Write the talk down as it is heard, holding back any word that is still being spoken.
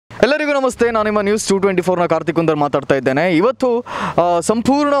ಎಲ್ಲರಿಗೂ ನಮಸ್ತೆ. ನಾನು ನಿಮ್ಮ ನ್ಯೂಸ್ 224ನ ಕಾರ್ತಿಕ್ ಕುಂದರ್ ಮಾತಾಡ್ತಾ ಇದ್ದೇನೆ. ಇವತ್ತು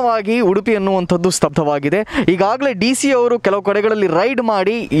ಸಂಪೂರ್ಣವಾಗಿ ಉಡುಪಿ ಅನ್ನುವಂಥದ್ದು ಸ್ತಬ್ಧವಾಗಿದೆ. ಈಗಾಗಲೇ DC ಅವರು ಕೆಲವು ಕಡೆಗಳಲ್ಲಿ ರೈಡ್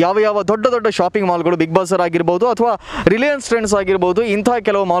ಮಾಡಿ ಯಾವ ದೊಡ್ಡ ದೊಡ್ಡ ಶಾಪಿಂಗ್ ಮಾಲ್ಗಳು, ಬಿಗ್ ಬಾಸರ್ ಆಗಿರ್ಬೋದು ಅಥವಾ ರಿಲಯನ್ಸ್ ಟ್ರೆಂಡ್ಸ್ ಆಗಿರ್ಬೋದು, ಇಂತಹ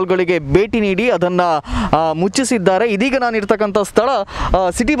ಕೆಲವು ಮಾಲ್ಗಳಿಗೆ ಭೇಟಿ ನೀಡಿ ಅದನ್ನು ಮುಚ್ಚಿಸಿದ್ದಾರೆ. ಇದೀಗ ನಾನು ಇರ್ತಕ್ಕಂಥ ಸ್ಥಳ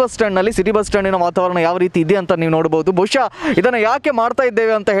ಸಿಟಿ ಬಸ್ ಸ್ಟ್ಯಾಂಡ್ನಲ್ಲಿ. ಸಿಟಿ ಬಸ್ ಸ್ಟ್ಯಾಂಡಿನ ವಾತಾವರಣ ಯಾವ ರೀತಿ ಇದೆ ಅಂತ ನೀವು ನೋಡ್ಬೋದು. ಬಹುಶಃ ಇದನ್ನು ಯಾಕೆ ಮಾಡ್ತಾ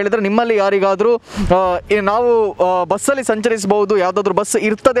ಇದ್ದೇವೆ ಅಂತ ಹೇಳಿದರೆ, ನಿಮ್ಮಲ್ಲಿ ಯಾರಿಗಾದರೂ ನಾವು ಬಸ್ಸಲ್ಲಿ ಸಂಚರಿಸಬಹುದು, ಯಾವುದಾದ್ರೂ ಬಸ್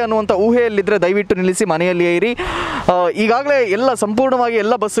ಇರ್ತದೆ ಅನ್ನುವಂಥ ಊಹೆಯಲ್ಲಿದ್ದರೆ ದಯವಿಟ್ಟು ನಿಲ್ಲಿಸಿ, ಮನೆಯಲ್ಲಿಯೇ ಇರಿ. ಈಗಾಗಲೇ ಸಂಪೂರ್ಣವಾಗಿ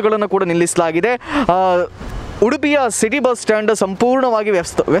ಎಲ್ಲ ಬಸ್ಸುಗಳನ್ನು ಕೂಡ ನಿಲ್ಲಿಸಲಾಗಿದೆ. ಉಡುಪಿಯ ಸಿಟಿ ಬಸ್ ಸ್ಟ್ಯಾಂಡ್ ಸಂಪೂರ್ಣವಾಗಿ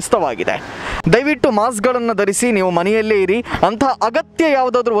ವ್ಯಸ್ತವಾಗಿದೆ. ದಯವಿಟ್ಟು ಮಾಸ್ಕ್ಗಳನ್ನು ಧರಿಸಿ, ನೀವು ಮನೆಯಲ್ಲೇ ಇರಿ. ಅಂಥ ಅಗತ್ಯ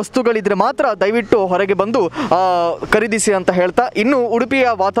ಯಾವುದಾದ್ರೂ ವಸ್ತುಗಳಿದ್ರೆ ಮಾತ್ರ ದಯವಿಟ್ಟು ಹೊರಗೆ ಬಂದು ಖರೀದಿಸಿ ಅಂತ ಹೇಳ್ತಾ, ಇನ್ನು ಉಡುಪಿಯ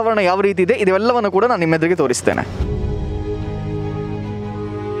ವಾತಾವರಣ ಯಾವ ರೀತಿ ಇದೆ ಇದೆಲ್ಲವನ್ನು ಕೂಡ ನಾನು ನಿಮ್ಮೆದುರಿಗೆ ತೋರಿಸ್ತೇನೆ.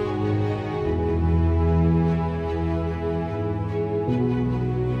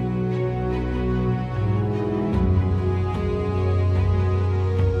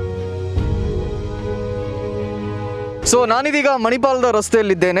 ಸೊ ನಾನಿದೀಗ ಮಣಿಪಾಲದ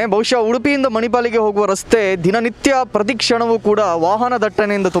ರಸ್ತೆಯಲ್ಲಿದ್ದೇನೆ. ಬಹುಶಃ ಉಡುಪಿಯಿಂದ ಮಣಿಪಾಲಿಗೆ ಹೋಗುವ ರಸ್ತೆ ದಿನನಿತ್ಯ ಪ್ರತಿ ಕ್ಷಣವೂ ಕೂಡ ವಾಹನ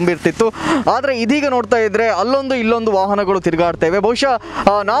ದಟ್ಟಣೆಯಿಂದ ತುಂಬಿರ್ತಿತ್ತು. ಆದರೆ ಇದೀಗ ನೋಡ್ತಾ ಇದ್ದರೆ ಅಲ್ಲೊಂದು ಇಲ್ಲೊಂದು ವಾಹನಗಳು ತಿರುಗಾಡ್ತೇವೆ. ಬಹುಶಃ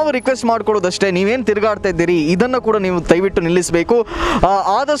ನಾವು ರಿಕ್ವೆಸ್ಟ್ ಮಾಡ್ಕೊಳ್ಳೋದಷ್ಟೇ, ನೀವೇನು ತಿರುಗಾಡ್ತಾ ಇದ್ದೀರಿ ಇದನ್ನು ಕೂಡ ನೀವು ದಯವಿಟ್ಟು ನಿಲ್ಲಿಸಬೇಕು.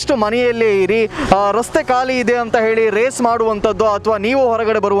 ಆದಷ್ಟು ಮನೆಯಲ್ಲೇ ಇರಿ. ರಸ್ತೆ ಖಾಲಿ ಇದೆ ಅಂತ ಹೇಳಿ ರೇಸ್ ಮಾಡುವಂಥದ್ದು ಅಥವಾ ನೀವು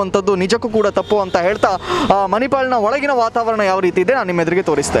ಹೊರಗಡೆ ಬರುವಂಥದ್ದು ನಿಜಕ್ಕೂ ಕೂಡ ತಪ್ಪು ಅಂತ ಹೇಳ್ತಾ, ಮಣಿಪಾಲಿನ ಒಳಗಿನ ವಾತಾವರಣ ಯಾವ ರೀತಿ ಇದೆ ನಾನು ನಿಮ್ಮ ಎದುರಿಗೆ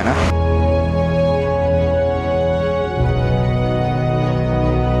ತೋರಿಸ್ತೇನೆ.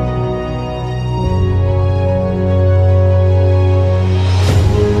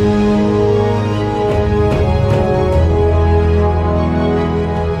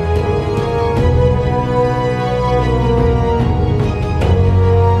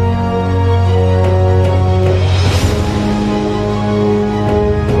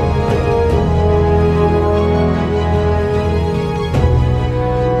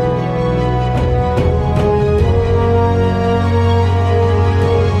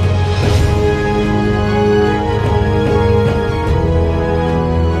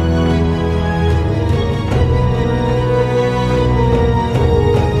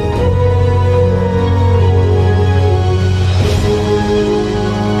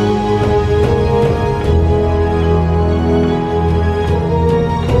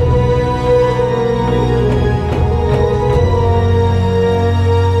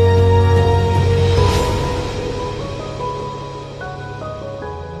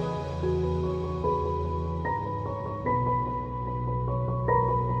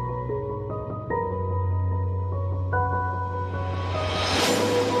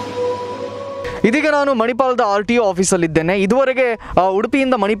 ಇದೀಗ ನಾನು ಮಣಿಪಾಲದ RTO ಆಫೀಸಲ್ಲಿದ್ದೇನೆ. ಇದುವರೆಗೆ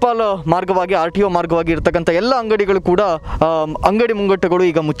ಉಡುಪಿಯಿಂದ ಮಣಿಪಾಲ ಮಾರ್ಗವಾಗಿ RTO ಮಾರ್ಗವಾಗಿ ಇರ್ತಕ್ಕಂಥ ಎಲ್ಲ ಅಂಗಡಿಗಳು ಕೂಡ ಅಂಗಡಿ ಮುಂಗಟ್ಟುಗಳು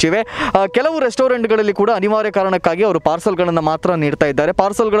ಈಗ ಮುಚ್ಚಿವೆ. ಕೆಲವು ರೆಸ್ಟೋರೆಂಟ್ಗಳಲ್ಲಿ ಕೂಡ ಅನಿವಾರ್ಯ ಕಾರಣಕ್ಕಾಗಿ ಅವರು ಪಾರ್ಸಲ್ಗಳನ್ನು ಮಾತ್ರ ನೀಡ್ತಾ ಇದ್ದಾರೆ.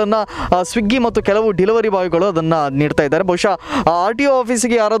 ಪಾರ್ಸಲ್ಗಳನ್ನು ಸ್ವಿಗ್ಗಿ ಮತ್ತು ಕೆಲವು ಡೆಲಿವರಿ ಬಾಯ್ಗಳು ಅದನ್ನು ನೀಡ್ತಾ ಇದ್ದಾರೆ. ಬಹುಶಃ RTO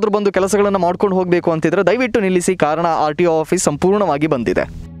ಆಫೀಸಿಗೆ ಯಾರಾದರೂ ಬಂದು ಕೆಲಸಗಳನ್ನು ಮಾಡ್ಕೊಂಡು ಹೋಗಬೇಕು ಅಂತಿದ್ರೆ ದಯವಿಟ್ಟು ನಿಲ್ಲಿಸಿ, ಕಾರಣ RTO ಆಫೀಸ್ ಸಂಪೂರ್ಣವಾಗಿ ಬಂದಿದೆ.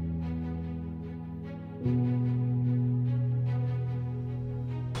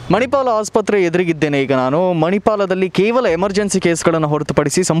 ಮಣಿಪಾಲ ಆಸ್ಪತ್ರೆ ಎದುರಿಗಿದ್ದೇನೆ ಈಗ ನಾನು. ಮಣಿಪಾಲದಲ್ಲಿ ಕೇವಲ ಎಮರ್ಜೆನ್ಸಿ ಕೇಸ್ಗಳನ್ನು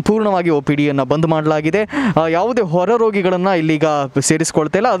ಹೊರತುಪಡಿಸಿ ಸಂಪೂರ್ಣವಾಗಿ OPDಯನ್ನು ಬಂದ್ ಮಾಡಲಾಗಿದೆ. ಯಾವುದೇ ಹೊರ ರೋಗಿಗಳನ್ನು ಇಲ್ಲಿಗ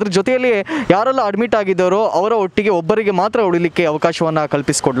ಸೇರಿಸಿಕೊಳ್ತಾ ಇಲ್ಲ. ಅದ್ರ ಜೊತೆಯಲ್ಲಿ ಯಾರೆಲ್ಲ ಅಡ್ಮಿಟ್ ಆಗಿದ್ದಾರೋ ಅವರ ಒಟ್ಟಿಗೆ ಒಬ್ಬರಿಗೆ ಮಾತ್ರ ಉಳಿಲಿಕ್ಕೆ ಅವಕಾಶವನ್ನು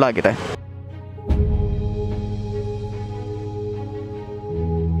ಕಲ್ಪಿಸಿಕೊಡಲಾಗಿದೆ.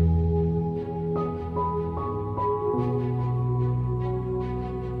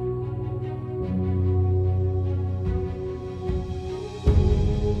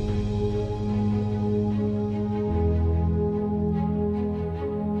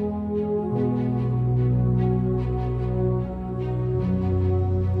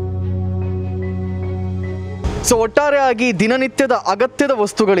 ಸೊ ಒಟ್ಟಾರೆಯಾಗಿ ದಿನನಿತ್ಯದ ಅಗತ್ಯದ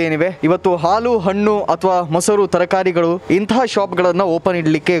ವಸ್ತುಗಳೇನಿವೆ, ಇವತ್ತು ಹಾಲು, ಹಣ್ಣು ಅಥವಾ ಮೊಸರು, ತರಕಾರಿಗಳು ಇಂತಹ ಶಾಪ್ಗಳನ್ನು ಓಪನ್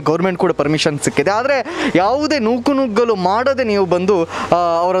ಇಡಲಿಕ್ಕೆ ಗೌರ್ಮೆಂಟ್ ಕೂಡ ಪರ್ಮಿಷನ್ ಸಿಕ್ಕಿದೆ. ಆದರೆ ಯಾವುದೇ ನೂಕುನುಗ್ಗಲು ಮಾಡದೆ ನೀವು ಬಂದು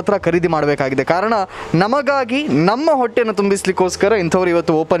ಅವರ ಹತ್ರ ಖರೀದಿ ಮಾಡಬೇಕಾಗಿದೆ. ಕಾರಣ ನಮಗಾಗಿ ನಮ್ಮ ಹೊಟ್ಟೆಯನ್ನು ತುಂಬಿಸ್ಲಿಕ್ಕೋಸ್ಕರ ಇಂಥವ್ರು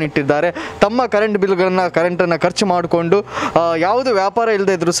ಇವತ್ತು ಓಪನ್ ಇಟ್ಟಿದ್ದಾರೆ. ತಮ್ಮ ಕರೆಂಟನ್ನು ಖರ್ಚು ಮಾಡಿಕೊಂಡು ಯಾವುದೇ ವ್ಯಾಪಾರ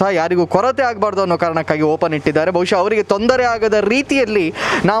ಇಲ್ಲದೆ ಇದ್ರೂ ಸಹ ಯಾರಿಗೂ ಕೊರತೆ ಆಗಬಾರ್ದು ಅನ್ನೋ ಕಾರಣಕ್ಕಾಗಿ ಓಪನ್ ಇಟ್ಟಿದ್ದಾರೆ. ಬಹುಶಃ ಅವರಿಗೆ ತೊಂದರೆ ಆಗದ ರೀತಿಯಲ್ಲಿ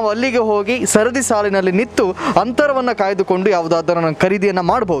ನಾವು ಅಲ್ಲಿಗೆ ಹೋಗಿ ಸರದಿ ಸಾಲಿನಲ್ಲಿ ನಿಂತು ಅಂತರವನ್ನು ಕಾಯ್ದುಕೊಂಡು ಯಾವುದಾದರೂ ಖರೀದಿಯನ್ನು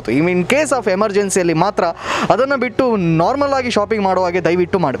ಮಾಡಬಹುದು. ಇನ್ ಕೇಸ್ ಆಫ್ ಎಮರ್ಜೆನ್ಸಿಯಲ್ಲಿ ಮಾತ್ರ, ಅದನ್ನು ಬಿಟ್ಟು ನಾರ್ಮಲ್ ಆಗಿ ಶಾಪಿಂಗ್ ಮಾಡುವಾಗೆ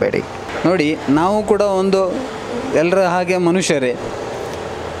ದಯವಿಟ್ಟು ಮಾಡಬೇಡಿ. ನೋಡಿ, ನಾವು ಕೂಡ ಒಂದು ಎಲ್ಲರ ಹಾಗೆ ಮನುಷ್ಯರೇ.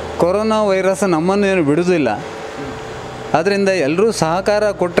 ಕೊರೋನಾ ವೈರಸ್ ನಮ್ಮನ್ನು ಬಿಡುವುದಿಲ್ಲ. ಅದರಿಂದ ಎಲ್ಲರೂ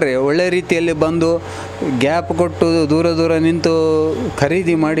ಸಹಕಾರ ಕೊಟ್ಟರೆ ಒಳ್ಳೆ ರೀತಿಯಲ್ಲಿ ಬಂದು ಗ್ಯಾಪ್ ಕೊಟ್ಟು ದೂರ ದೂರ ನಿಂತು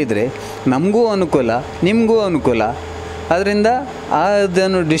ಖರೀದಿ ಮಾಡಿದರೆ ನಮಗೂ ಅನುಕೂಲ, ನಿಮಗೂ ಅನುಕೂಲ. ಅದರಿಂದ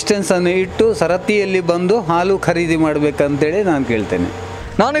ಅದನ್ನು ಡಿಸ್ಟೆನ್ಸನ್ನು ಇಟ್ಟು ಸರತಿಯಲ್ಲಿ ಬಂದು ಹಾಲು ಖರೀದಿ ಮಾಡಬೇಕಂತೇಳಿ ನಾನು ಕೇಳ್ತೇನೆ.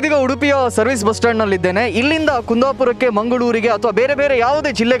 ನಾನಿದೀಗ ಉಡುಪಿಯ ಸರ್ವಿಸ್ ಬಸ್ ಸ್ಟ್ಯಾಂಡ್ನಲ್ಲಿದ್ದೇನೆ. ಇಲ್ಲಿಂದ ಕುಂದಾಪುರಕ್ಕೆ, ಮಂಗಳೂರಿಗೆ ಅಥವಾ ಬೇರೆ ಬೇರೆ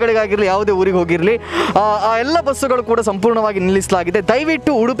ಯಾವುದೇ ಜಿಲ್ಲೆಗಳಿಗಾಗಿರಲಿ, ಯಾವುದೇ ಊರಿಗೆ ಹೋಗಿರಲಿ, ಆ ಎಲ್ಲ ಬಸ್ಸುಗಳು ಕೂಡ ಸಂಪೂರ್ಣವಾಗಿ ನಿಲ್ಲಿಸಲಾಗಿದೆ.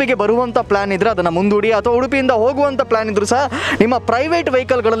 ದಯವಿಟ್ಟು ಉಡುಪಿಗೆ ಬರುವಂಥ ಪ್ಲ್ಯಾನ್ ಇದ್ದರೆ ಅದನ್ನು ಮುಂದೂಡಿ, ಅಥವಾ ಉಡುಪಿಯಿಂದ ಹೋಗುವಂಥ ಪ್ಲ್ಯಾನ್ ಇದ್ದರೂ ಸಹ ನಿಮ್ಮ ಪ್ರೈವೇಟ್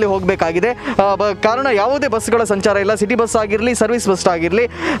ವೆಹಿಕಲ್ಗಳಲ್ಲಿ ಹೋಗಬೇಕಾಗಿದೆ. ಕಾರಣ ಯಾವುದೇ ಬಸ್ಗಳ ಸಂಚಾರ ಇಲ್ಲ. ಸಿಟಿ ಬಸ್ ಆಗಿರಲಿ, ಸರ್ವಿಸ್ ಬಸ್ ಆಗಿರಲಿ,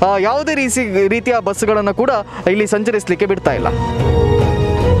 ಯಾವುದೇ ರೀತಿಯ ಬಸ್ಸುಗಳನ್ನು ಕೂಡ ಇಲ್ಲಿ ಸಂಚರಿಸಲಿಕ್ಕೆ ಬಿಡ್ತಾ ಇಲ್ಲ.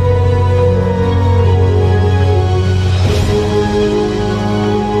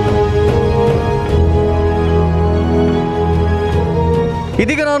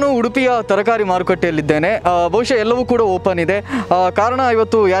 ಇದೀಗ ನಾನು ಉಡುಪಿಯ ತರಕಾರಿ ಮಾರುಕಟ್ಟೆಯಲ್ಲಿದ್ದೇನೆ. ಬಹುಶಃ ಎಲ್ಲವೂ ಕೂಡ ಓಪನ್ ಇದೆ. ಕಾರಣ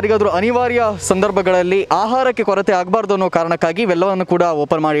ಇವತ್ತು ಯಾರಿಗಾದರೂ ಅನಿವಾರ್ಯ ಸಂದರ್ಭಗಳಲ್ಲಿ ಆಹಾರಕ್ಕೆ ಕೊರತೆ ಆಗಬಾರ್ದು ಅನ್ನೋ ಕಾರಣಕ್ಕಾಗಿ ಇವೆಲ್ಲವನ್ನು ಕೂಡ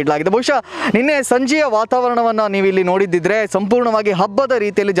ಓಪನ್ ಮಾಡಿ ಇಡಲಾಗಿದೆ. ಬಹುಶಃ ನಿನ್ನೆ ಸಂಜೆಯ ವಾತಾವರಣವನ್ನು ನೀವು ಇಲ್ಲಿ ನೋಡಿದ್ದಿದ್ರೆ ಸಂಪೂರ್ಣವಾಗಿ ಹಬ್ಬದ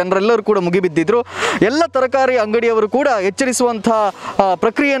ರೀತಿಯಲ್ಲಿ ಜನರೆಲ್ಲರೂ ಕೂಡ ಮುಗಿಬಿದ್ದಿದ್ರು. ಎಲ್ಲ ತರಕಾರಿ ಅಂಗಡಿಯವರು ಕೂಡ ಎಚ್ಚರಿಸುವಂಥ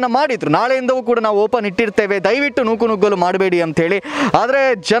ಪ್ರಕ್ರಿಯೆಯನ್ನು ಮಾಡಿದರು. ನಾಳೆಯಿಂದವೂ ಕೂಡ ನಾವು ಓಪನ್ ಇಟ್ಟಿರ್ತೇವೆ, ದಯವಿಟ್ಟು ನೂಕುನುಗ್ಗಲು ಮಾಡಬೇಡಿ ಅಂಥೇಳಿ. ಆದರೆ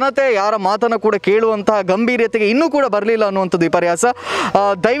ಜನತೆ ಯಾರ ಮಾತನ್ನು ಕೂಡ ಕೇಳುವಂತಹ ಗಂಭೀರ್ಯತೆಗೆ ಇನ್ನೂ ಕೂಡ ಬರಲಿಲ್ಲ ಅನ್ನುವಂಥದ್ದು ವಿಪರ್ಯಾಸ.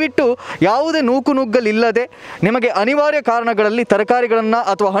 ದಯವಿಟ್ಟು ಯಾವುದೇ ನೂಕುನುಗ್ಗಲಿಲ್ಲದೆ ನಿಮಗೆ ಅನಿವಾರ್ಯ ಕಾರಣಗಳಲ್ಲಿ ತರಕಾರಿಗಳನ್ನು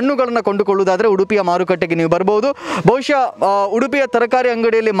ಅಥವಾ ಹಣ್ಣುಗಳನ್ನು ಕೊಂಡುಕೊಳ್ಳುವುದಾದರೆ ಉಡುಪಿಯ ಮಾರುಕಟ್ಟೆಗೆ ನೀವು ಬರ್ಬೋದು. ಬಹುಶಃ ಉಡುಪಿಯ ತರಕಾರಿ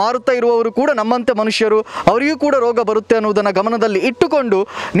ಅಂಗಡಿಯಲ್ಲಿ ಮಾರುತ್ತಾ ಇರುವವರು ಕೂಡ ನಮ್ಮಂತೆ ಮನುಷ್ಯರು, ಅವರಿಗೂ ಕೂಡ ರೋಗ ಬರುತ್ತೆ ಅನ್ನೋದನ್ನು ಗಮನದಲ್ಲಿ ಇಟ್ಟುಕೊಂಡು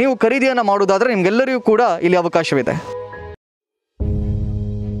ನೀವು ಖರೀದಿಯನ್ನು ಮಾಡುವುದಾದರೆ ನಿಮಗೆಲ್ಲರಿಗೂ ಕೂಡ ಇಲ್ಲಿ ಅವಕಾಶವಿದೆ.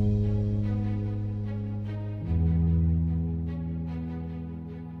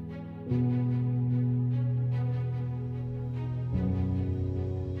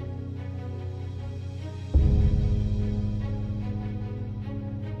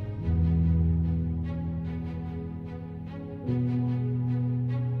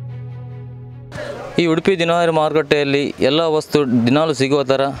 ಈ ಉಡುಪಿ ದಿನವಾರ ಮಾರುಕಟ್ಟೆಯಲ್ಲಿ ಎಲ್ಲ ವಸ್ತು ದಿನಾಲೂ ಸಿಗುವ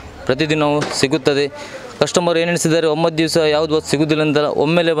ಥರ ಪ್ರತಿದಿನವೂ ಸಿಗುತ್ತದೆ. ಕಸ್ಟಮರ್ ಏನು ಎಣಿಸಿದ್ದಾರೆ 9 ದಿವಸ ಯಾವುದು ವಸ್ತು ಸಿಗುವುದಿಲ್ಲ ಅಂತ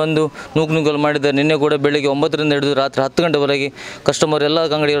ಒಮ್ಮೆಲೆ ಬಂದು ನೂಕುನುಗ್ಗಲು ಮಾಡಿದ್ದಾರೆ. ನಿನ್ನೆ ಕೂಡ ಬೆಳಗ್ಗೆ 9ರಿಂದ ಹಿಡಿದು ರಾತ್ರಿ 10 ಗಂಟೆವರೆಗೆ ಕಸ್ಟಮರ್ ಎಲ್ಲ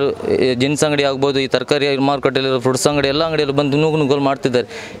ಅಂಗಡಿಗಳು, ಜೀನ್ಸ್ ಅಂಗಡಿ ಆಗ್ಬೋದು, ಈ ತರಕಾರಿ ಮಾರುಕಟ್ಟೆಯಲ್ಲಿ ಫ್ರೂಟ್ಸ್ ಅಂಗಡಿ ಎಲ್ಲ ಅಂಗಡಿಯಲ್ಲಿ ಬಂದು ನೂಕುನುಗ್ಗಲು ಮಾಡ್ತಿದ್ದಾರೆ.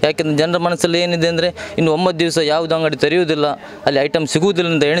 ಯಾಕೆಂದರೆ ಜನರ ಮನಸ್ಸಲ್ಲಿ ಏನಿದೆ ಅಂದರೆ ಇನ್ನು 9 ದಿವಸ ಯಾವುದು ಅಂಗಡಿ ತೆರೆಯುವುದಿಲ್ಲ, ಅಲ್ಲಿ ಐಟಮ್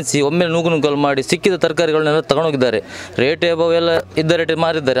ಸಿಗುವುದಿಲ್ಲ ಅಂತ ಎಣಿಸಿ ಒಮ್ಮೆಲೆ ನೂಕುನುಗ್ಗಲು ಮಾಡಿ ಸಿಕ್ಕಿದ ತರಕಾರಿಗಳನ್ನೆಲ್ಲ ತಗೊಂಡೋಗಿದ್ದಾರೆ. ರೇಟ್ ಎಬವ್ ಎಲ್ಲ ಇದ್ದ ರೇಟ್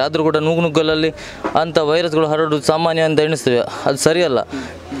ಮಾರಿದ್ದಾರೆ. ಆದರೂ ಕೂಡ ನೂಕುನುಗ್ಗಲಲ್ಲಿ ಅಂಥ ವೈರಸ್ಗಳು ಹರಡುವುದು ಸಾಮಾನ್ಯ ಅಂತ ಎಣಿಸ್ತೇವೆ. ಅದು ಸರಿಯಲ್ಲ.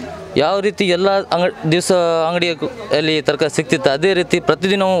 ಯಾವ ರೀತಿ ಎಲ್ಲ ದಿವಸ ಅಂಗಡಿಯಲ್ಲಿ ತರಕಾರಿ ಸಿಗ್ತಿತ್ತು ಅದೇ ರೀತಿ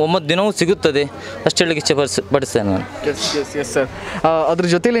ಪ್ರತಿದಿನವೂ 9 ದಿನವೂ ಸಿಗುತ್ತದೆ ಅಷ್ಟು ಹೇಳಲಿಕ್ಕೆ ಇಷ್ಟಪಡಿಸ್ತೇನೆ ನಾನು. Yes sir. ಅದ್ರ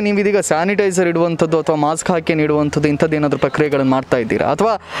ಜೊತೆಲಿ ನೀವು ಇದೀಗ ಸ್ಯಾನಿಟೈಸರ್ ಇಡುವಂಥದ್ದು ಅಥವಾ ಮಾಸ್ಕ್ ಹಾಕಿ ನೀಡುವಂಥದ್ದು ಇಂಥದ್ದು ಏನಾದರೂ ಪ್ರಕ್ರಿಯೆಗಳನ್ನು ಮಾಡ್ತಾ ಇದ್ದೀರಾ,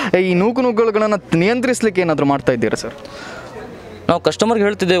 ಅಥವಾ ಈ ನೂಕುನುಗ್ಗಲುಗಳನ್ನು ನಿಯಂತ್ರಿಸಲಿಕ್ಕೆ ಏನಾದರೂ ಮಾಡ್ತಾ ಇದ್ದೀರಾ ಸರ್? ನಾವು ಕಸ್ಟಮರ್ಗೆ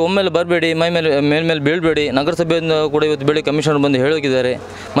ಹೇಳ್ತಿದ್ದೇವೆ, ಒಮ್ಮೆಲೆ ಬರಬೇಡಿ, ಮೇಲ್ಮೇಲೆ ಬೀಳಬೇಡಿ. ನಗರಸಭೆಯಿಂದ ಕೂಡ ಇವತ್ತು ಬೆಳಿಗ್ಗೆ ಕಮಿಷನರ್ ಬಂದು ಹೇಳೋಗಿದ್ದಾರೆ.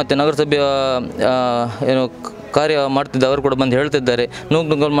 ಮತ್ತು ನಗರಸಭೆಯ ಏನು ಕಾರ್ಯ ಮಾಡ್ತಿದ್ದೆ ಅವರು ಕೂಡ ಬಂದು ಹೇಳ್ತಿದ್ದಾರೆ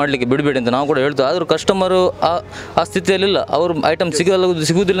ನೂಕುನುಗ್ಗಲು ಮಾಡಲಿಕ್ಕೆ ಬಿಡಬೇಡಿ ಅಂತ. ನಾವು ಕೂಡ ಹೇಳ್ತೇವೆ. ಆದರೂ ಕಸ್ಟಮರು ಆ ಸ್ಥಿತಿಯಲ್ಲಿಲ್ಲ. ಅವರು ಐಟಮ್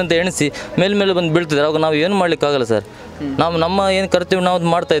ಸಿಗುವುದಿಲ್ಲ ಅಂತ ಎಣಿಸಿ ಮೇಲ್ಮೇಲೆ ಬಂದು ಬೀಳ್ತಿದ್ದಾರೆ. ಅವಾಗ ನಾವು ಏನು ಮಾಡಲಿಕ್ಕಾಗಲ್ಲ ಸರ್. ನಮ್ಮ ಏನು ಕರ್ತವ್ಯ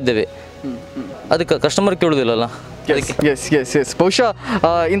ನಾವು ಮಾಡ್ತಾ ಇದ್ದೇವೆ, ಅದಕ್ಕೆ ಕಸ್ಟಮರ್ ಕೇಳುವುದಿಲ್ಲಲ್ಲ. ಎಸ್ ಬಹುಶಃ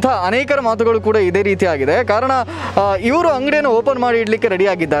ಇಂಥ ಅನೇಕರ ಮಾತುಗಳು ಕೂಡ ಇದೇ ರೀತಿ ಆಗಿದೆ. ಕಾರಣ ಇವರು ಅಂಗಡಿಯನ್ನು ಓಪನ್ ಮಾಡಿ ಇಡಲಿಕ್ಕೆ ರೆಡಿ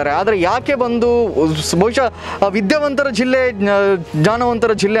ಆಗಿದ್ದಾರೆ. ಆದರೆ ಯಾಕೆ ಬಂದು ಬಹುಶಃ ವಿದ್ಯಾವಂತರ ಜಿಲ್ಲೆ,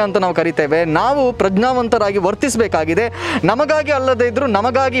 ಜ್ಞಾನವಂತರ ಜಿಲ್ಲೆ ಅಂತ ನಾವು ಕರಿತೇವೆ. ನಾವು ಪ್ರಜ್ಞಾವಂತರಾಗಿ ವರ್ತಿಸಬೇಕಾಗಿದೆ. ನಮಗಾಗಿ ಅಲ್ಲದೇ ಇದ್ದರೂ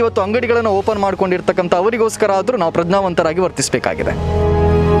ನಮಗಾಗಿ ಇವತ್ತು ಅಂಗಡಿಗಳನ್ನು ಓಪನ್ ಮಾಡ್ಕೊಂಡಿರ್ತಕ್ಕಂಥ ಅವರಿಗೋಸ್ಕರ ಆದರೂ ನಾವು ಪ್ರಜ್ಞಾವಂತರಾಗಿ ವರ್ತಿಸಬೇಕಾಗಿದೆ.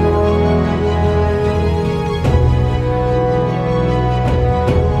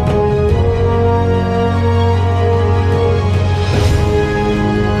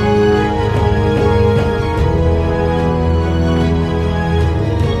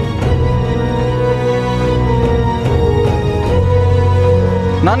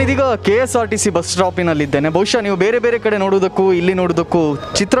 ನಾನಿದೀಗ KSRTC ಬಸ್ ಸ್ಟಾಪಿನಲ್ಲಿದ್ದೇನೆ. ಬಹುಶಃ ನೀವು ಬೇರೆ ಬೇರೆ ಕಡೆ ನೋಡೋದಕ್ಕೂ ಇಲ್ಲಿ ನೋಡೋದಕ್ಕೂ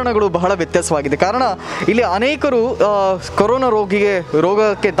ಚಿತ್ರಣಗಳು ಬಹಳ ವ್ಯತ್ಯಾಸವಾಗಿದೆ. ಕಾರಣ ಇಲ್ಲಿ ಅನೇಕರು ಕೊರೋನಾ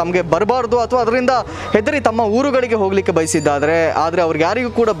ರೋಗಕ್ಕೆ ತಮಗೆ ಬರಬಾರ್ದು ಅಥವಾ ಅದರಿಂದ ಹೆದರಿ ತಮ್ಮ ಊರುಗಳಿಗೆ ಹೋಗಲಿಕ್ಕೆ ಬಯಸಿದ್ದಾರೆ. ಆದರೆ ಅವ್ರಿಗೆ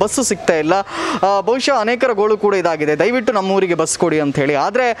ಯಾರಿಗೂ ಕೂಡ ಬಸ್ಸು ಸಿಗ್ತಾ ಇಲ್ಲ. ಬಹುಶಃ ಅನೇಕರ ಗೋಳು ಕೂಡ ಇದಾಗಿದೆ, ದಯವಿಟ್ಟು ನಮ್ಮ ಊರಿಗೆ ಬಸ್ ಕೊಡಿ ಅಂತ ಹೇಳಿ.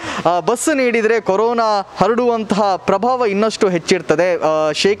 ಆದರೆ ಬಸ್ ನೀಡಿದರೆ ಕೊರೋನಾ ಹರಡುವಂತಹ ಪ್ರಭಾವ ಇನ್ನಷ್ಟು ಹೆಚ್ಚಿರ್ತದೆ,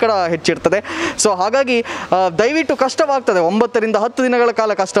 ಶೇಕಡ ಹೆಚ್ಚಿರ್ತದೆ. ಸೊ ಹಾಗಾಗಿ ದಯವಿಟ್ಟು ಕಷ್ಟವಾಗ್ತದೆ, 9 ರಿಂದ 10 ದಿನಗಳ ಕಾಲ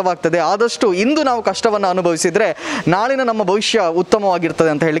ಕಷ್ಟವಾಗ್ತದೆ. ಆದಷ್ಟು ಇಂದು ನಾವು ಕಷ್ಟವನ್ನು ಅನುಭವಿಸಿದರೆ ನಾಳಿನ ನಮ್ಮ ಭವಿಷ್ಯ ಉತ್ತಮವಾಗಿರ್ತದೆ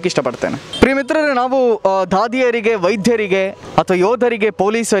ಅಂತ ಹೇಳಲಿಕ್ಕೆ ಇಷ್ಟಪಡ್ತೇನೆ. ಪ್ರಿಯ ಮಿತ್ರರೇ, ನಾವು ದಾದಿಯರಿಗೆ, ವೈದ್ಯರಿಗೆ ಅಥವಾ ಯೋಧರಿಗೆ,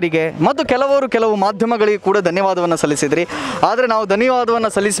 ಪೊಲೀಸರಿಗೆ ಮತ್ತು ಕೆಲವು ಮಾಧ್ಯಮಗಳಿಗೆ ಕೂಡ ಧನ್ಯವಾದವನ್ನು ಸಲ್ಲಿಸಿದ್ರಿ. ಆದರೆ ನಾವು ಧನ್ಯವಾದವನ್ನು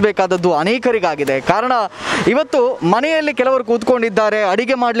ಸಲ್ಲಿಸಬೇಕಾದದ್ದು ಅನೇಕರಿಗಾಗಿದೆ. ಕಾರಣ ಇವತ್ತು ಮನೆಯಲ್ಲಿ ಕೆಲವರು ಕೂತ್ಕೊಂಡಿದ್ದಾರೆ,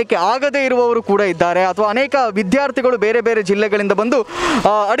 ಅಡಿಗೆ ಮಾಡಲಿಕ್ಕೆ ಆಗದೇ ಇರುವವರು ಕೂಡ ಇದ್ದಾರೆ, ಅಥವಾ ಅನೇಕ ವಿದ್ಯಾರ್ಥಿಗಳು ಬೇರೆ ಬೇರೆ ಜಿಲ್ಲೆಗಳಿಂದ ಬಂದು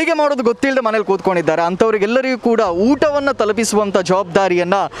ಅಡಿಗೆ ಮಾಡೋದು ಗೊತ್ತಿಲ್ಲದೆ ಮನೇಲಿ ಕೂತ್ಕೊಂಡಿದ್ದಾರೆ. ಅಂಥವರಿಗೆಲ್ಲರಿಗೂ ಕೂಡ ಊಟವನ್ನು ತಲುಪಿಸುವಂಥ ಜವಾಬ್ದಾರಿಯನ್ನು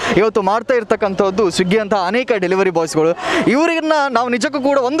ಡೆಲಿವರಿಯನ್ನು ಇವತ್ತು ಮಾಡ್ತಾ ಇರ್ತಕ್ಕಂಥದ್ದು ಸ್ವಿಗ್ಗಿ ಅಂತ ಅನೇಕ ಡೆಲಿವರಿ ಬಾಯ್ಸ್ಗಳು. ಇವರನ್ನ ನಾವು ನಿಜಕ್ಕೂ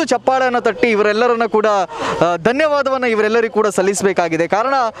ಕೂಡ ಒಂದು ಚಪ್ಪಾಳೆಯನ್ನು ತಟ್ಟಿ ಇವರೆಲ್ಲರನ್ನ ಕೂಡ ಧನ್ಯವಾದವನ್ನು ಇವರೆಲ್ಲರಿಗೂ ಕೂಡ ಸಲ್ಲಿಸಬೇಕಾಗಿದೆ.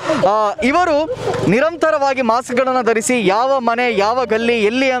 ಕಾರಣ ಇವರು ನಿರಂತರವಾಗಿ ಮಾಸ್ಕ್ಗಳನ್ನು ಧರಿಸಿ ಯಾವ ಮನೆ ಯಾವ ಗಲ್ಲಿ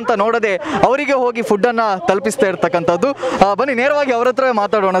ಎಲ್ಲಿ ಅಂತ ನೋಡದೆ ಅವರಿಗೆ ಹೋಗಿ ಫುಡ್ಡನ್ನು ತಲುಪಿಸ್ತಾ ಇರ್ತಕ್ಕಂಥದ್ದು. ಬನ್ನಿ ನೇರವಾಗಿ ಅವರ ಹತ್ರ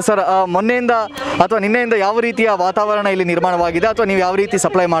ಮಾತಾಡೋಣ. ಸರ್, ಮೊನ್ನೆಯಿಂದ ಅಥವಾ ನಿನ್ನೆಯಿಂದ ಯಾವ ರೀತಿಯ ವಾತಾವರಣ ಇಲ್ಲಿ ನಿರ್ಮಾಣವಾಗಿದೆ ಅಥವಾ ನೀವು ಯಾವ ರೀತಿ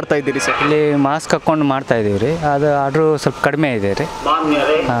ಸಪ್ಲೈ ಮಾಡ್ತಾ ಇದ್ದೀರಿ ಸರ್? ಇಲ್ಲಿ ಮಾಸ್ಕ್ ಹಾಕ್ಕೊಂಡು ಮಾಡ್ತಾ ಇದ್ದೀವಿ ರೀ. ಅದು ಆರ್ಡ್ರು ಸ್ವಲ್ಪ ಕಡಿಮೆ ಇದೆ ರೀ,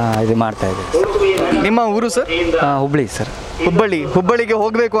 ಇದು ಮಾಡ್ತಾ ಇದ್ದೀವಿ. ನಿಮ್ಮ ಊರು ಸರ್? ಹುಬ್ಳಿ ಸರ್. ಹುಬ್ಬಳ್ಳಿಗೆ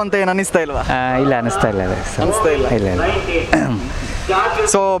ಹೋಗಬೇಕು ಅಂತ ಏನು ಅನಿಸ್ತಾ ಇಲ್ವಾ? ಇಲ್ಲ, ಅನಿಸ್ತಾ ಇಲ್ಲ ರೀ ಸರ್. ಅನಿಸ್ತಾ ಇಲ್ಲ. ಇಲ್ಲ.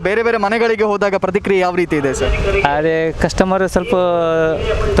 ಸೊ ಬೇರೆ ಬೇರೆ ಮನೆಗಳಿಗೆ ಹೋದಾಗ ಪ್ರತಿಕ್ರಿಯೆ ಯಾವ ರೀತಿ ಇದೆ ಸರ್? ಅದೇ ಕಸ್ಟಮರ್ ಸ್ವಲ್ಪ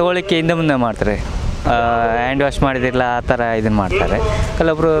ತೊಗೊಳಿಕ್ಕೆ ಹಿಂದೆ ಮುಂದೆ ಮಾಡ್ತಾರೆ. ಹ್ಯಾಂಡ್ ವಾಶ್ ಮಾಡಿದಿಲ್ಲ ಆ ಥರ ಇದನ್ನು ಮಾಡ್ತಾರೆ.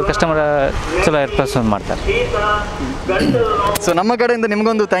 ಕೆಲವೊಬ್ಬರು ಕಸ್ಟಮರ್ ಚಲೋ ರೆಸ್ಪಾನ್ಸ್ ಮಾಡ್ತಾರೆ. ಸೊ ನಮ್ಮ ಕಡೆಯಿಂದ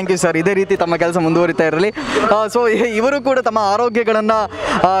ನಿಮಗೊಂದು ಥ್ಯಾಂಕ್ ಯು ಸರ್. ಇದೇ ರೀತಿ ತಮ್ಮ ಕೆಲಸ ಮುಂದುವರಿತಾ ಇರಲಿ. ಸೊ ಇವರು ಕೂಡ ತಮ್ಮ ಆರೋಗ್ಯಗಳನ್ನು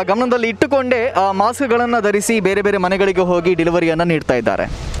ಗಮನದಲ್ಲಿ ಇಟ್ಟುಕೊಂಡೇ ಮಾಸ್ಕ್ಗಳನ್ನು ಧರಿಸಿ ಬೇರೆ ಬೇರೆ ಮನೆಗಳಿಗೆ ಹೋಗಿ ಡೆಲಿವರಿಯನ್ನು ನೀಡ್ತಾ ಇದ್ದಾರೆ.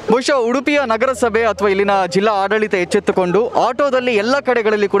 ಬಹುಶಃ ಉಡುಪಿಯ ನಗರಸಭೆ ಅಥವಾ ಇಲ್ಲಿನ ಜಿಲ್ಲಾ ಆಡಳಿತ ಎಚ್ಚೆತ್ತುಕೊಂಡು ಆಟೋದಲ್ಲಿ ಎಲ್ಲ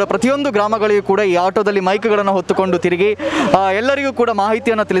ಕಡೆಗಳಲ್ಲಿ ಕೂಡ ಪ್ರತಿಯೊಂದು ಗ್ರಾಮಗಳಿಗೂ ಕೂಡ ಈ ಆಟೋದಲ್ಲಿ ಮೈಕ್ಗಳನ್ನು ಹೊತ್ತುಕೊಂಡು ತಿರುಗಿ ಎಲ್ಲರಿಗೂ ಕೂಡ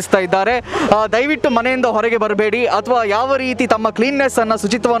ಮಾಹಿತಿಯನ್ನು ತಿಳಿಸ್ತಾ ಇದ್ದಾರೆ. ದಯವಿಟ್ಟು ಮನೆಯಿಂದ ಹೊರಗೆ ಬರಬೇಡಿ ಅಥವಾ ಯಾವ ರೀತಿ ತಮ್ಮ ಕ್ಲೀನ್ನೆಸ್ ಅನ್ನು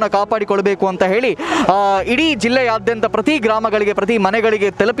ಶುಚಿತ್ವವನ್ನು ಕಾಪಾಡಿಕೊಳ್ಬೇಕು ಅಂತ ಹೇಳಿ ಇಡೀ ಜಿಲ್ಲೆಯಾದ್ಯಂತ ಪ್ರತಿ ಗ್ರಾಮಗಳಿಗೆ ಪ್ರತಿ ಮನೆಗಳಿಗೆ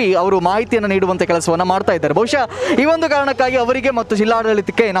ತಲುಪಿ ಅವರು ಮಾಹಿತಿಯನ್ನು ನೀಡುವಂಥ ಕೆಲಸವನ್ನು ಮಾಡ್ತಾ ಇದ್ದಾರೆ. ಬಹುಶಃ ಈ ಒಂದು ಕಾರಣಕ್ಕಾಗಿ ಅವರಿಗೆ ಮತ್ತು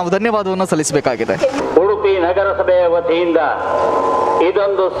ಜಿಲ್ಲಾಡಳಿತಕ್ಕೆ ನಾವು ಧನ್ಯವಾದವನ್ನು ಸಲ್ಲಿಸಬೇಕಾಗಿದೆ. ಉಡುಪಿ ನಗರಸಭೆಯ ವತಿಯಿಂದ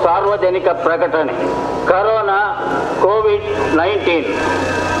ಇದೊಂದು ಸಾರ್ವಜನಿಕ ಪ್ರಕಟಣೆ. ಕರೋನಾ ಕೋವಿಡ್-19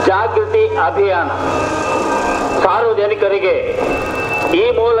 ಜಾಗೃತಿ ಅಭಿಯಾನ ಸಾರ್ವಜನಿಕರಿಗೆ ಈ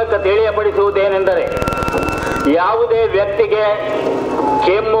ಮೂಲಕ ತಿಳಿಯಪಡಿಸುವುದೇನೆಂದರೆ, ಯಾವುದೇ ವ್ಯಕ್ತಿಗೆ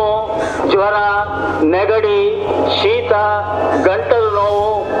ಕೆಮ್ಮು, ಜ್ವರ, ನೆಗಡಿ, ಶೀತ, ಗಂಟಲು ನೋವು,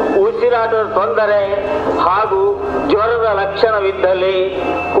 ಉಸಿರಾಟದ ತೊಂದರೆ ಹಾಗೂ ಜ್ವರದ ಲಕ್ಷಣವಿದ್ದಲ್ಲಿ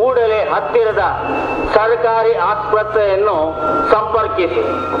ಕೂಡಲೇ ಹತ್ತಿರದ ಸರ್ಕಾರಿ ಆಸ್ಪತ್ರೆಯನ್ನು ಸಂಪರ್ಕಿಸಿ.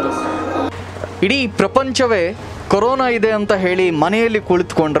 ಇಡೀ ಪ್ರಪಂಚವೇ ಕೊರೋನಾ ಇದೆ ಅಂತ ಹೇಳಿ ಮನೆಯಲ್ಲಿ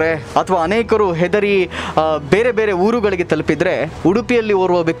ಕುಳಿತುಕೊಂಡ್ರೆ ಅಥವಾ ಅನೇಕರು ಹೆದರಿ ಬೇರೆ ಬೇರೆ ಊರುಗಳಿಗೆ ತಲುಪಿದರೆ, ಉಡುಪಿಯಲ್ಲಿ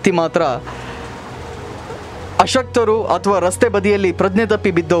ಓರ್ವ ವ್ಯಕ್ತಿ ಮಾತ್ರ ಅಶಕ್ತರು ಅಥವಾ ರಸ್ತೆ ಬದಿಯಲ್ಲಿ ಪ್ರಜ್ಞೆ ತಪ್ಪಿ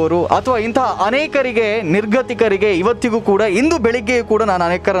ಬಿದ್ದವರು ಅಥವಾ ಇಂತಹ ಅನೇಕರಿಗೆ ನಿರ್ಗತಿಕರಿಗೆ ಇವತ್ತಿಗೂ ಕೂಡ ಇಂದು ಬೆಳಿಗ್ಗೆಯೂ ಕೂಡ ನಾನು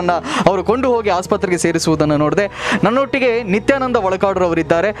ಅನೇಕರನ್ನು ಅವರು ಕೊಂಡು ಹೋಗಿ ಆಸ್ಪತ್ರೆಗೆ ಸೇರಿಸುವುದನ್ನು ನೋಡಿದೆ. ನನ್ನೊಟ್ಟಿಗೆ ನಿತ್ಯಾನಂದ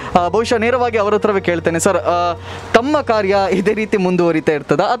ಒಳಕಾಡ್ರವರಿದ್ದಾರೆ. ಬಹುಶಃ ನೇರವಾಗಿ ಅವರ ಹತ್ರವೇ ಕೇಳ್ತೇನೆ. ಸರ್, ತಮ್ಮ ಕಾರ್ಯ ಇದೇ ರೀತಿ ಮುಂದುವರಿತಾ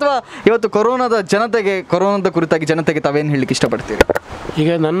ಇರ್ತದ ಅಥವಾ ಇವತ್ತು ಕೊರೋನಾದ ಕುರಿತಾಗಿ ಜನತೆಗೆ ತಾವೇನು ಹೇಳಲಿಕ್ಕೆ ಇಷ್ಟಪಡ್ತೀರಿ?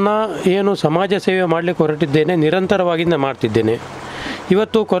 ಈಗ ನನ್ನ ಏನು ಸಮಾಜ ಸೇವೆ ಮಾಡಲಿಕ್ಕೆ ಹೊರಟಿದ್ದೇನೆ, ನಿರಂತರವಾಗಿ ನಾನು ಮಾಡ್ತಿದ್ದೇನೆ.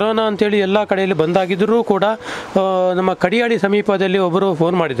 ಇವತ್ತು ಕೊರೋನಾ ಅಂತೇಳಿ ಎಲ್ಲ ಕಡೆಯಲ್ಲಿ ಬಂದಾಗಿದ್ದರೂ ಕೂಡ ನಮ್ಮ ಕಡಿಯಾಡಿ ಸಮೀಪದಲ್ಲಿ ಒಬ್ಬರು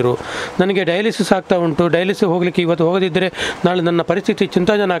ಫೋನ್ ಮಾಡಿದರು, ನನಗೆ ಡಯಾಲಿಸಿಸ್ ಆಗ್ತಾ ಉಂಟು, ಡಯಾಲಿಸಿಸ್ ಹೋಗಲಿಕ್ಕೆ ಇವತ್ತು ಹೋಗದಿದ್ದರೆ ನಾಳೆ ನನ್ನ ಪರಿಸ್ಥಿತಿ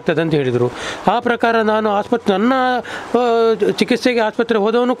ಚಿಂತಾಜನ ಆಗ್ತದೆ ಅಂತ ಹೇಳಿದರು. ಆ ಪ್ರಕಾರ ನಾನು ನನ್ನ ಚಿಕಿತ್ಸೆಗೆ ಆಸ್ಪತ್ರೆ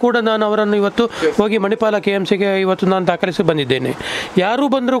ಹೋದವನು ಕೂಡ ನಾನು ಅವರನ್ನು ಇವತ್ತು ಹೋಗಿ ಮಣಿಪಾಲ KMCಗೆ ಇವತ್ತು ನಾನು ದಾಖಲಿಸಿ ಬಂದಿದ್ದೇನೆ. ಯಾರೂ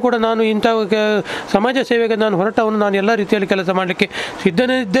ಬಂದರೂ ಕೂಡ ನಾನು ಇಂಥ ಸಮಾಜ ಸೇವೆಗೆ ನಾನು ಹೊರಟವನು, ನಾನು ಎಲ್ಲ ರೀತಿಯಲ್ಲಿ ಕೆಲಸ ಮಾಡಲಿಕ್ಕೆ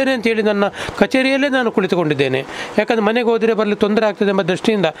ಸಿದ್ಧನಿದ್ದೇನೆ ಅಂತೇಳಿ ನನ್ನ ಕಚೇರಿಯಲ್ಲೇ ನಾನು ಕುಳಿತುಕೊಂಡಿದ್ದೇನೆ. ಯಾಕಂದರೆ ಮನೆಗೆ ಹೋದರೆ ಬರಲಿ ತೊಂದರೆ ಆಗ್ತದೆ ಎಂಬ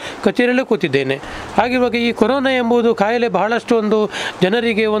ದೃಷ್ಟಿಯಿಂದ ಕಚೇರಿಯಲ್ಲೇ ಕೂತಿದ್ದೇನೆ. ಹಾಗಿರುವಾಗ ಈ ಕೊರೋನಾ ಎಂಬುದು ಕಾಯಿಲೆ ಬಹಳಷ್ಟು ಒಂದು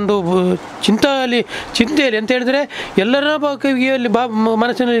ಜನರಿಗೆ ಒಂದು ಚಿಂತೆಯಲ್ಲಿ ಅಂತ ಹೇಳಿದರೆ ಎಲ್ಲರ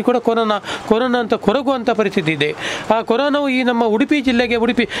ಮನಸ್ಸಿನಲ್ಲಿ ಕೂಡ ಕೊರೋನಾ ಅಂತ ಕೊರಗುವಂಥ ಪರಿಸ್ಥಿತಿ ಇದೆ. ಆ ಕೊರೋನಾವು ಈ ನಮ್ಮ ಉಡುಪಿ ಜಿಲ್ಲೆಗೆ,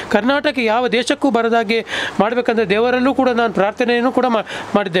 ಉಡುಪಿ ಕರ್ನಾಟಕ ಯಾವ ದೇಶಕ್ಕೂ ಬರದಾಗೆ ಮಾಡಬೇಕಂದ್ರೆ ದೇವರಲ್ಲೂ ಕೂಡ ನಾನು ಪ್ರಾರ್ಥನೆಯನ್ನು ಕೂಡ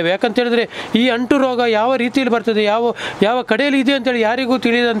ಮಾಡಿದ್ದೇವೆ. ಯಾಕಂತ ಹೇಳಿದರೆ ಈ ಅಂಟು ರೋಗ ಯಾವ ರೀತಿಯಲ್ಲಿ ಬರ್ತದೆ, ಯಾವ ಕಡೆಯಲ್ಲಿ ಇದೆ ಅಂತೇಳಿ ಯಾರಿಗೂ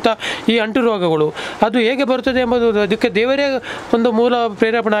ತಿಳಿದಂಥ ಈ ಅಂಟು ರೋಗಗಳು ಅದು ಹೇಗೆ ಬರ್ತದೆ ಎಂಬುದು ಅದಕ್ಕೆ ದೇವರೇ ಒಂದು ಮೂಲ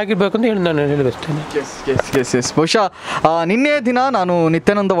ಪ್ರೇರೇಪಣೆ ಆಗಿರಬೇಕು ಅಂತ ಹೇಳಿ ನಾನು ಹೇಳಬಯಸ್ತೇನೆ. ಬಹುಶಃ ನಿನ್ನೆ ದಿನ ನಾನು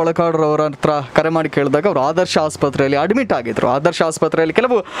ನಿತ್ಯಾನಂದ ಒಳಕಾಡ್ರವರ ಹತ್ರ ಕರೆ ಮಾಡಿ ಕೇಳಿದಾಗ ಅವರು ಆದರ್ಶ ಆಸ್ಪತ್ರೆಯಲ್ಲಿ ಅಡ್ಮಿಟ್ ಆಗಿದ್ರು. ಆದರ್ಶ ಆಸ್ಪತ್ರೆಯಲ್ಲಿ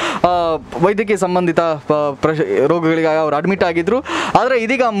ಕೆಲವು ವೈದ್ಯಕೀಯ ಸಂಬಂಧಿತ ರೋಗಗಳಿಗೆ ಅವರು ಅಡ್ಮಿಟ್ ಆಗಿದ್ರು. ಆದರೆ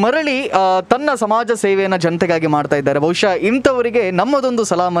ಇದೀಗ ಮರಳಿ ತನ್ನ ಸಮಾಜ ಸೇವೆಯನ್ನು ಜನತೆಗಾಗಿ ಮಾಡ್ತಾ ಇದ್ದಾರೆ. ಬಹುಶಃ ಇಂಥವರಿಗೆ ನಮ್ಮದೊಂದು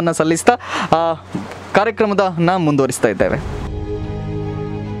ಸಲಾಮನ್ನು ಸಲ್ಲಿಸ್ತಾ ಕಾರ್ಯಕ್ರಮದ ಮುಂದುವರಿಸ್ತಾ ಇದ್ದೇವೆ.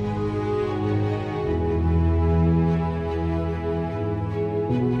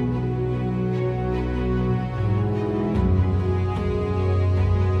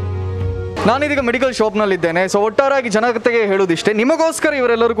 ನಾನಿದೀಗ ಮೆಡಿಕಲ್ ಶಾಪ್ನಲ್ಲಿದ್ದೇನೆ. ಸೊ ಒಟ್ಟಾರಾಗಿ ಜನತೆಗೆ ಹೇಳೋದಿಷ್ಟೇ, ನಿಮಗೋಸ್ಕರ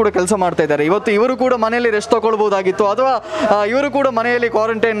ಇವರೆಲ್ಲರೂ ಕೂಡ ಕೆಲಸ ಮಾಡ್ತಾ ಇದ್ದಾರೆ. ಇವತ್ತು ಇವರು ಕೂಡ ಮನೆಯಲ್ಲಿ ರೆಸ್ಟ್ ತಗೊಳ್ಬೋದಾಗಿತ್ತು ಅಥವಾ ಇವರು ಕೂಡ ಮನೆಯಲ್ಲಿ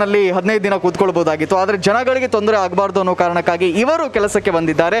ಕ್ವಾರಂಟೈನ್ನಲ್ಲಿ 15 ದಿನ ಕೂತ್ಕೊಳ್ಬೋದಾಗಿತ್ತು. ಆದರೆ ಜನಗಳಿಗೆ ತೊಂದರೆ ಆಗಬಾರ್ದು ಅನ್ನೋ ಕಾರಣಕ್ಕಾಗಿ ಇವರು ಕೆಲಸಕ್ಕೆ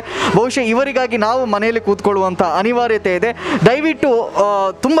ಬಂದಿದ್ದಾರೆ. ಬಹುಶಃ ಇವರಿಗಾಗಿ ನಾವು ಮನೆಯಲ್ಲಿ ಕೂತ್ಕೊಳ್ಳುವಂಥ ಅನಿವಾರ್ಯತೆ ಇದೆ. ದಯವಿಟ್ಟು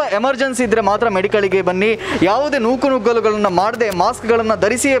ತುಂಬ ಎಮರ್ಜೆನ್ಸಿ ಇದ್ದರೆ ಮಾತ್ರ ಮೆಡಿಕಲ್ಗೆ ಬನ್ನಿ. ಯಾವುದೇ ನೂಕುನುಗ್ಗಲುಗಳನ್ನು ಮಾಡದೆ ಮಾಸ್ಕ್ಗಳನ್ನು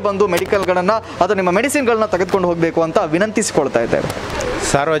ಧರಿಸಿಯೇ ಬಂದು ಮೆಡಿಕಲ್ಗಳನ್ನು ಅಥವಾ ನಿಮ್ಮ ಮೆಡಿಸಿನ್ಗಳನ್ನ ತೆಗೆದುಕೊಂಡು ಹೋಗಬೇಕು ಅಂತ ವಿನಂತಿಸಿಕೊಳ್ತಾ ಇದ್ದೇವೆ.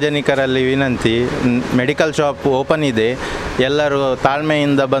 ಸಾರ್ವಜನಿಕರಲ್ಲಿ ವಿನಂತಿ, ಮೆಡಿಕಲ್ ಶಾಪ್ ಓಪನ್ ಇದೆ, ಎಲ್ಲರೂ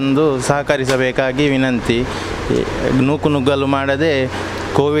ತಾಳ್ಮೆಯಿಂದ ಬಂದು ಸಹಕರಿಸಬೇಕಾಗಿ ವಿನಂತಿ. ನೂಕುನುಗ್ಗಲು ಮಾಡದೆ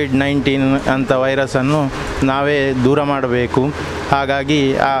ಕೋವಿಡ್-19 ಅಂತ ವೈರಸನ್ನು ನಾವೇ ದೂರ ಮಾಡಬೇಕು. ಹಾಗಾಗಿ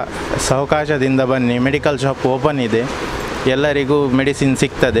ಆ ಅವಕಾಶದಿಂದ ಬನ್ನಿ. ಮೆಡಿಕಲ್ ಶಾಪ್ ಓಪನ್ ಇದೆ, ಎಲ್ಲರಿಗೂ ಮೆಡಿಸಿನ್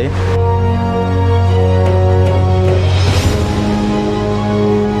ಸಿಗ್ತದೆ.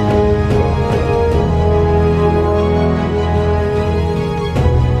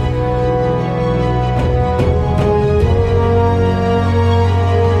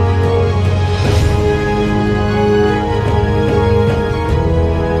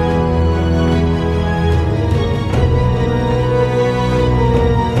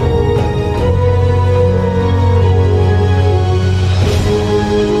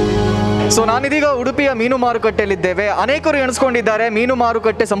 ಸೊ ನಾನಿದೀಗ ಉಡುಪಿಯ ಮೀನು ಮಾರುಕಟ್ಟೆಯಲ್ಲಿದ್ದೇವೆ. ಅನೇಕರು ಎಣಿಸ್ಕೊಂಡಿದ್ದಾರೆ ಮೀನು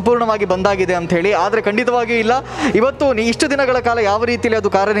ಮಾರುಕಟ್ಟೆ ಸಂಪೂರ್ಣವಾಗಿ ಬಂದಾಗಿದೆ ಅಂತ ಹೇಳಿ, ಆದರೆ ಖಂಡಿತವಾಗಿಯೂ ಇಲ್ಲ. ಇವತ್ತು ಇಷ್ಟು ದಿನಗಳ ಕಾಲ ಯಾವ ರೀತಿಯಲ್ಲಿ ಅದು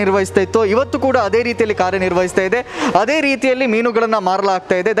ಕಾರ್ಯನಿರ್ವಹಿಸ್ತಾ ಇತ್ತೋ ಇವತ್ತು ಕೂಡ ಅದೇ ರೀತಿಯಲ್ಲಿ ಕಾರ್ಯನಿರ್ವಹಿಸ್ತಾ ಇದೆ. ಅದೇ ರೀತಿಯಲ್ಲಿ ಮೀನುಗಳನ್ನು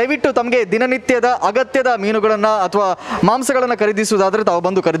ಮಾರಲಾಗ್ತಾ ಇದೆ. ದಯವಿಟ್ಟು ತಮಗೆ ದಿನನಿತ್ಯದ ಅಗತ್ಯದ ಮೀನುಗಳನ್ನು ಅಥವಾ ಮಾಂಸಗಳನ್ನು ಖರೀದಿಸುವುದಾದರೆ ತಾವು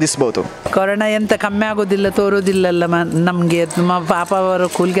ಬಂದು ಖರೀದಿಸಬಹುದು. ಕೊರೋನಾ ಎಂತ ಕಮ್ಮಿ ಆಗೋದಿಲ್ಲ, ತೋರೋದಿಲ್ಲಲ್ಲ ನಮಗೆ. ಪಾಪ ಅವರು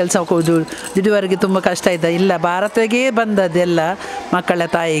ಕೂಲಿ ಕೆಲಸ ಹೋಗೋದು ದುಡಿಯುವವರೆಗೆ ತುಂಬ ಕಷ್ಟ ಇದೆ. ಇಲ್ಲ, ಭಾರತಕ್ಕೆ ಬಂದದ್ದೆಲ್ಲ ಮಕ್ಕಳ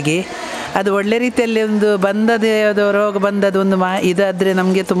ತಾಯಿಗೆ ಅದು ಒಳ್ಳೆ ರೀತಿಯಲ್ಲಿ ಒಂದು ಬಂದದೇ ಅದು ರೋಗ ಬಂದದ್ದು ಒಂದು ಇದಾದರೆ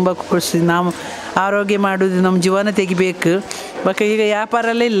ನಮಗೆ ತುಂಬ ಖುಷಿ. ನಾವು ಆರೋಗ್ಯ ಮಾಡೋದು ನಮ್ಮ ಜೀವನ ತೆಗಿಬೇಕು. ಬಟ್ ಈಗ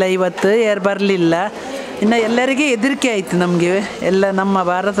ವ್ಯಾಪಾರಲ್ಲೇ ಇಲ್ಲ, ಇವತ್ತು ಯಾರು ಬರಲಿಲ್ಲ. ಇನ್ನು ಎಲ್ಲರಿಗೆ ಹೆದರಿಕೆ ಆಯಿತು ನಮಗೆ, ಎಲ್ಲ ನಮ್ಮ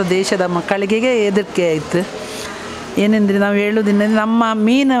ಭಾರತ ದೇಶದ ಮಕ್ಕಳಿಗೆ ಹೆದರಿಕೆ ಆಯಿತು. ಏನೆಂದರೆ ನಾವು ಹೇಳೋದಿನ ನಮ್ಮ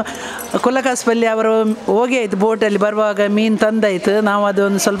ಮೀನು ಕುಲಕಸಬಲ್ಲಿ ಅವರು ಹೋಗಿ ಆಯಿತು, ಬೋಟಲ್ಲಿ ಬರುವಾಗ ಮೀನು ತಂದಾಯಿತು. ನಾವು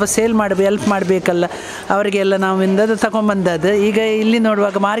ಅದೊಂದು ಸ್ವಲ್ಪ ಸೇಲ್ ಹೆಲ್ಪ್ ಮಾಡಬೇಕಲ್ಲ ಅವರಿಗೆಲ್ಲ. ನಾವು ಇಂದದು ತಗೊಂಬಂದದ್ದು. ಈಗ ಇಲ್ಲಿ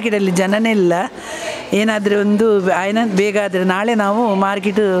ನೋಡುವಾಗ ಮಾರ್ಕೆಟಲ್ಲಿ ಜನನೇ ಇಲ್ಲ. ಏನಾದರೆ ಒಂದು ಬೇಗ ಆದರೆ ನಾಳೆ ನಾವು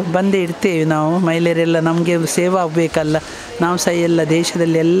ಮಾರ್ಕೆಟು ಬಂದೇ ಇಡ್ತೇವೆ. ನಾವು ಮಹಿಳೆಯರೆಲ್ಲ ನಮಗೆ ಸೇವೆ ಆಗಬೇಕಲ್ಲ. ನಾವು ಸಹ ಎಲ್ಲ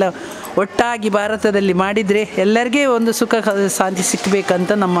ದೇಶದಲ್ಲಿ ಎಲ್ಲ ಒಟ್ಟಾಗಿ ಭಾರತದಲ್ಲಿ ಮಾಡಿದರೆ ಎಲ್ಲರಿಗೂ ಒಂದು ಸುಖ ಶಾಂತಿ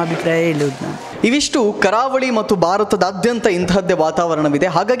ಸಿಕ್ಕಬೇಕಂತ ನಮ್ಮ ಅಭಿಪ್ರಾಯ ಹೇಳುವುದು ನಾನು. ಇವಿಷ್ಟು ಕರಾವಳಿ ಮತ್ತು ಭಾರತದಾದ್ಯಂತ ಇಂತಹದ್ದೇ ವಾತಾವರಣವಿದೆ.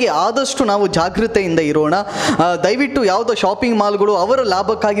 ಹಾಗಾಗಿ ಆದಷ್ಟು ನಾವು ಜಾಗೃತೆಯಿಂದ ಇರೋಣ. ದಯವಿಟ್ಟು ಯಾವುದೋ ಶಾಪಿಂಗ್ ಮಾಲ್ಗಳು ಅವರ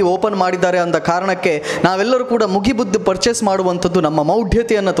ಲಾಭಕ್ಕಾಗಿ ಓಪನ್ ಮಾಡಿದ್ದಾರೆ ಅಂದ ಕಾರಣಕ್ಕೆ ನಾವೆಲ್ಲರೂ ಕೂಡ ಮುಗಿಬುದ್ದು ಪರ್ಚೇಸ್ ಮಾಡುವಂಥದ್ದು ನಮ್ಮ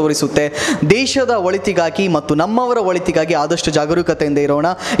ಮೌಢ್ಯತೆಯನ್ನು ತೋರಿಸುತ್ತೆ. ದೇಶದ ಒಳಿತಿಗಾಗಿ ಮತ್ತು ನಮ್ಮವರ ಒಳಿತಿಗಾಗಿ ಆದಷ್ಟು ಜಾಗರೂಕತೆಯಿಂದ ಇರೋಣ.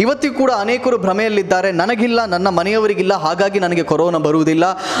 ಇವತ್ತಿಗೂ ಕೂಡ ಅನೇಕರು ಭ್ರಮೆಯಲ್ಲಿದ್ದಾರೆ, ನನಗಿಲ್ಲ, ನನ್ನ ಮನೆಯವರಿಗಿಲ್ಲ, ಹಾಗಾಗಿ ನನಗೆ ಕೊರೋನಾ ಬರುವುದಿಲ್ಲ,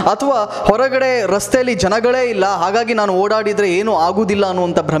 ಅಥವಾ ಹೊರಗಡೆ ರಸ್ತೆಯಲ್ಲಿ ಜನಗಳೇ ಇಲ್ಲ, ಹಾಗಾಗಿ ನಾನು ಓಡಾಡಿದರೆ ಏನೂ ಆಗುವುದಿಲ್ಲ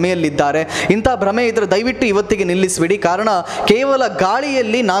ಅನ್ನುವಂಥ ಭ್ರಮೆಯಲ್ಲಿದ್ದಾರೆ. ಇಂಥ ಭ್ರಮೆ ಇದ್ದರೆ ದಯವಿಟ್ಟು ಇವತ್ತಿಗೆ ನಿಲ್ಲಿಸಬೇಡಿ. ಕಾರಣ ಕೇವಲ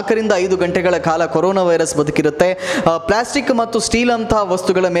ಗಾಳಿಯಲ್ಲಿ 4 ರಿಂದ 5 ಗಂಟೆಗಳ ಕಾಲ ಕೊರೋನಾ ವೈರಸ್ ಬದುಕಿರುತ್ತೆ. ಪ್ಲಾಸ್ಟಿಕ್ ಮತ್ತು ಸ್ಟೀಲ್ ಅಂತಹ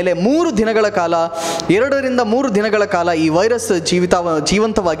ವಸ್ತುಗಳ ಮೇಲೆ 3 ದಿನಗಳ ಕಾಲ, 2 ರಿಂದ 3 ದಿನಗಳ ಕಾಲ ಈ ವೈರಸ್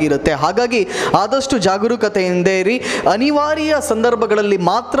ಜೀವಂತವಾಗಿ ಇರುತ್ತೆ. ಹಾಗಾಗಿ ಆದಷ್ಟು ಜಾಗರೂಕತೆಯಿಂದ ಇರಿ. ಅನಿವಾರ್ಯ ಸಂದರ್ಭಗಳಲ್ಲಿ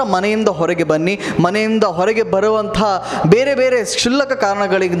ಮಾತ್ರ ಮನೆಯಿಂದ ಹೊರಗೆ ಬನ್ನಿ. ಮನೆಯಿಂದ ಹೊರಗೆ ಬರುವಂತಹ ಬೇರೆ ಬೇರೆ ಕ್ಷುಲ್ಲಕ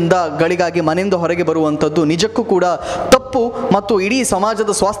ಕಾರಣಗಳಿಗಾಗಿ ಮನೆಯಿಂದ ಹೊರಗೆ ಬರುವಂಥದ್ದು ನಿಜಕ್ಕೂ ಕೂಡ ತಪ್ಪು ಮತ್ತು ಇಡೀ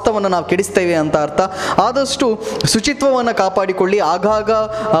ಸಮಾಜದ ಸ್ವಾಸ್ಥ್ಯವನ್ನು ನಾವು ಕೆಡಿಸ್ತೇವೆ ಅಂತ ಅರ್ಥ. ಆದಷ್ಟು ಶುಚಿತ್ವವನ್ನು ಕಾಪಾಡಿಕೊಳ್ಳಿ. ಆಗಾಗ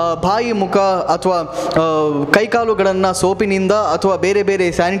ಬಾಯಿ, ಮುಖ ಅಥವಾ ಕೈಕಾಲುಗಳನ್ನು ಸೋಪಿನಿಂದ ಅಥವಾ ಬೇರೆ ಬೇರೆ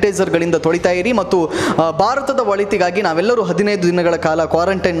ಸ್ಯಾನಿಟೈಸರ್ಗಳಿಂದ ತೊಳಿತಾ ಇರಿ. ಮತ್ತು ಭಾರತದ ಒಳಿತಿಗಾಗಿ ನಾವೆಲ್ಲರೂ 15 ದಿನಗಳ ಕಾಲ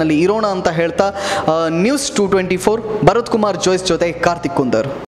ಕ್ವಾರಂಟೈನ್ನಲ್ಲಿ ಇರೋಣ ಅಂತ ಹೇಳ್ತಾ ನ್ಯೂಸ್ 224 ಭರತ್ ಕುಮಾರ್ ಜೋಯ್ಸ್ ಜೊತೆ ಕಾರ್ತಿಕ್ ಕುಂದರ್.